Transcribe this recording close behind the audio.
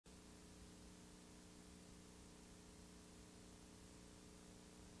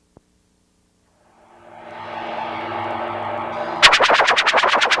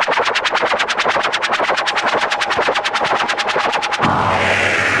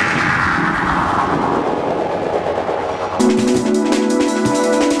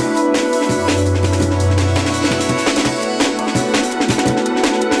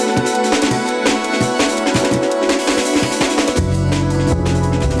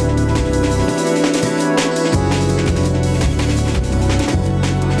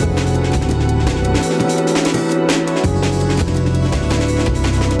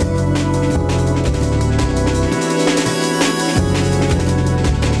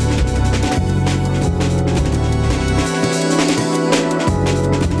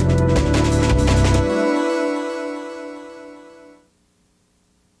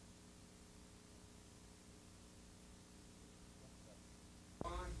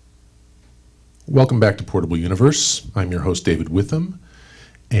Welcome back to Portable Universe. I'm your host, David Witham,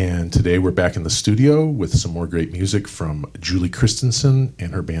 and today we're back in the studio with some more great music from Julie Christensen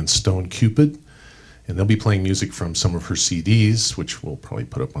and her band Stone Cupid, and they'll be playing music from some of her CDs, which we'll probably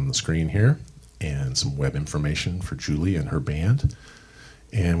put up on the screen here, and some web information for Julie and her band.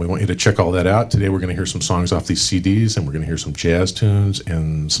 And we want you to check all that out. Today we're going to hear some songs off these CDs, and we're going to hear some jazz tunes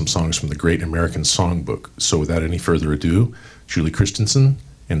and some songs from the Great American Songbook. So without any further ado, Julie Christensen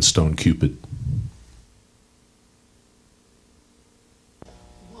and Stone Cupid.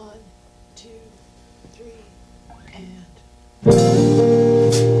 1, 2, 3, and...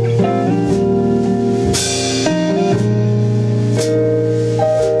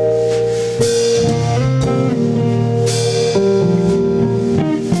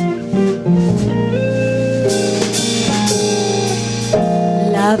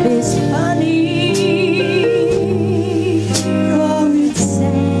 Love is funny, or it's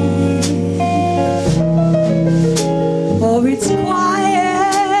sad, or it's quiet,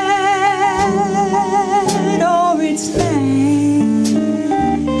 or it's bad.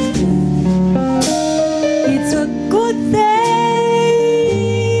 It's a good thing,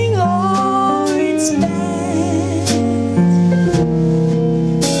 or it's bad,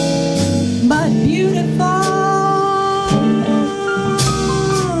 but beautiful.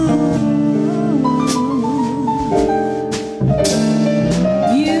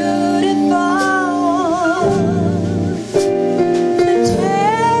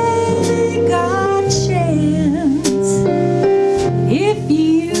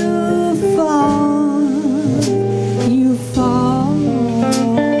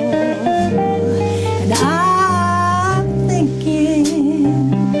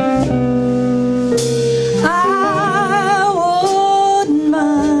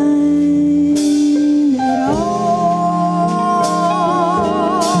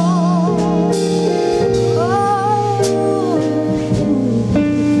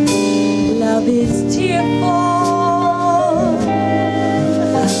 It's tearful,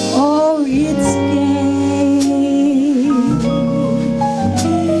 or it's gay.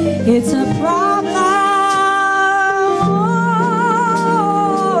 It's a problem,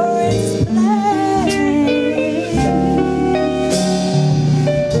 or it's play.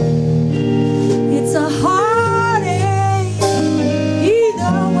 It's a heartache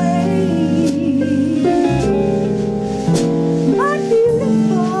either way, but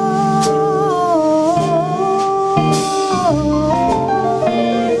beautiful.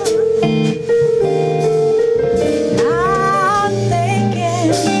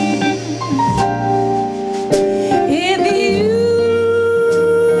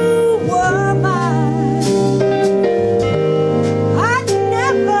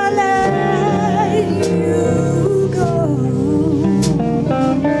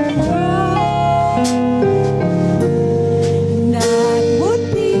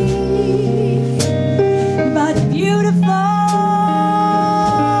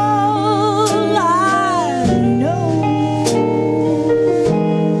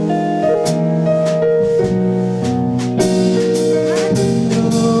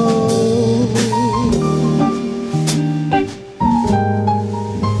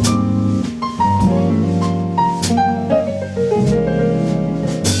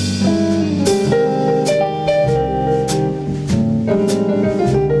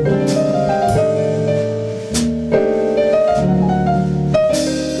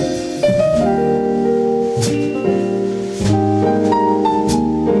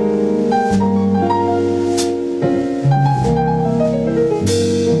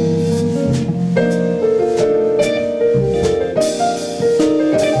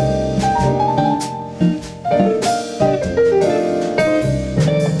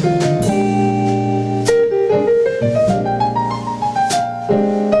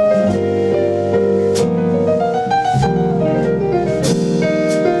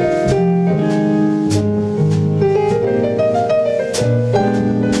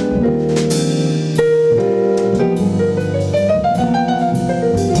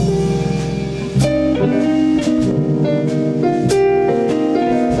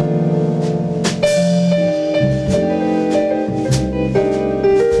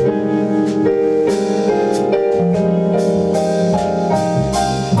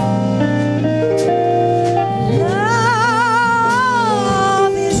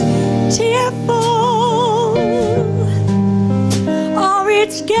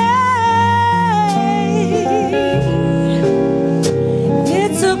 It's